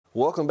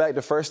Welcome back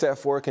to First at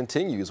 4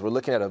 continues. We're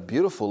looking at a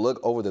beautiful look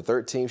over the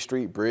 13th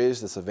Street Bridge,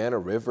 the Savannah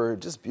River,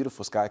 just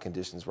beautiful sky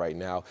conditions right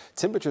now.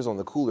 Temperatures on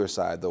the cooler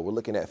side, though, we're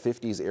looking at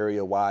 50s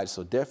area wide,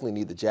 so definitely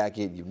need the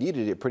jacket. You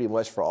needed it pretty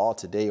much for all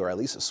today, or at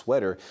least a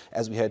sweater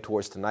as we head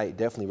towards tonight.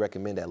 Definitely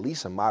recommend at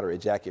least a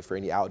moderate jacket for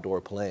any outdoor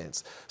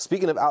plans.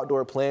 Speaking of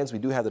outdoor plans, we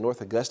do have the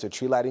North Augusta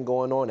tree lighting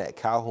going on at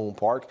Calhoun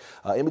Park.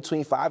 In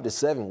between 5 to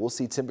 7, we'll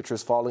see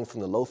temperatures falling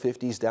from the low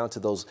 50s down to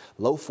those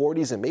low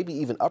 40s and maybe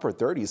even upper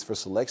 30s for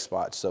select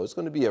spots. So it's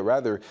going to be a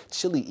rather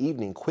chilly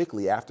evening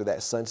quickly after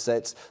that sun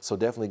sets, so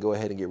definitely go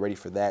ahead and get ready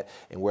for that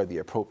and wear the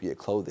appropriate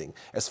clothing.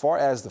 As far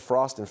as the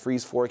frost and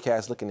freeze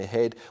forecast looking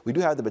ahead, we do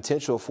have the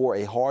potential for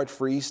a hard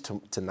freeze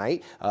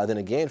tonight, then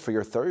again for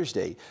your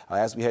Thursday.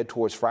 As we head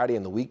towards Friday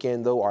and the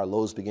weekend, though, our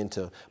lows begin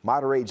to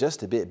moderate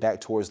just a bit back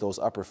towards those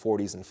upper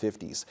 40s and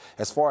 50s.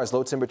 As far as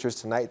low temperatures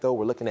tonight, though,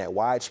 we're looking at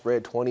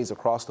widespread 20s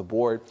across the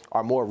board.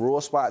 Our more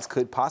rural spots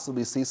could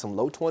possibly see some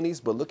low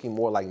 20s, but looking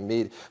more like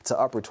mid to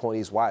upper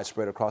 20s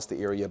widespread across the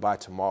area by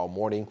tomorrow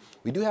morning.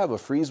 We do have a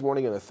freeze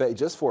warning in effect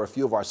just for a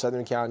few of our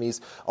southern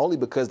counties, only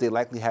because they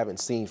likely haven't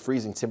seen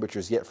freezing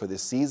temperatures yet for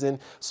this season.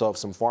 So if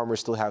some farmers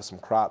still have some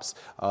crops,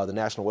 the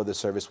National Weather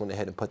Service went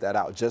ahead and put that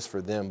out just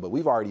for them. But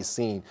we've already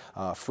seen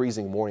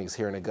freezing warnings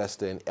here in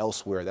Augusta and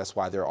elsewhere. That's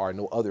why there are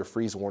no other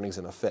freeze warnings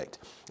in effect.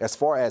 As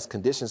far as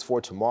conditions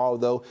for tomorrow,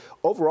 though,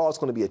 overall it's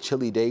going to be a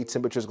chilly day.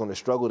 Temperatures going to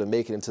struggle to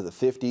make it into the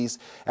 50s.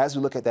 As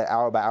we look at that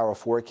hour-by-hour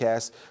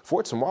forecast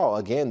for tomorrow,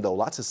 again, though,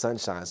 lots of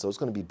sunshine. So it's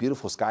going to be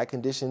beautiful sky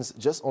conditions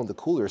just on the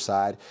cooler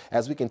side.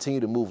 As we continue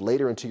to move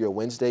later into your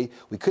Wednesday,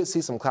 we could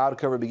see some cloud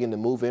cover begin to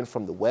move in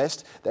from the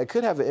west. That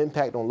could have an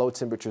impact on low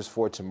temperatures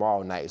for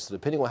tomorrow night. So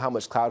depending on how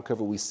much cloud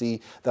cover we see,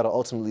 that'll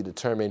ultimately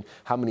determine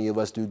how many of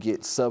us do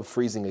get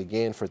sub-freezing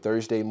again for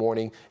Thursday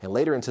morning. And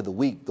later into the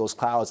week, those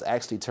clouds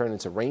actually turn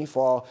into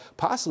rainfall,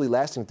 possibly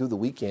lasting through the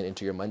weekend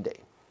into your Monday.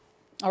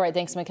 All right,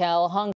 thanks, Mikel.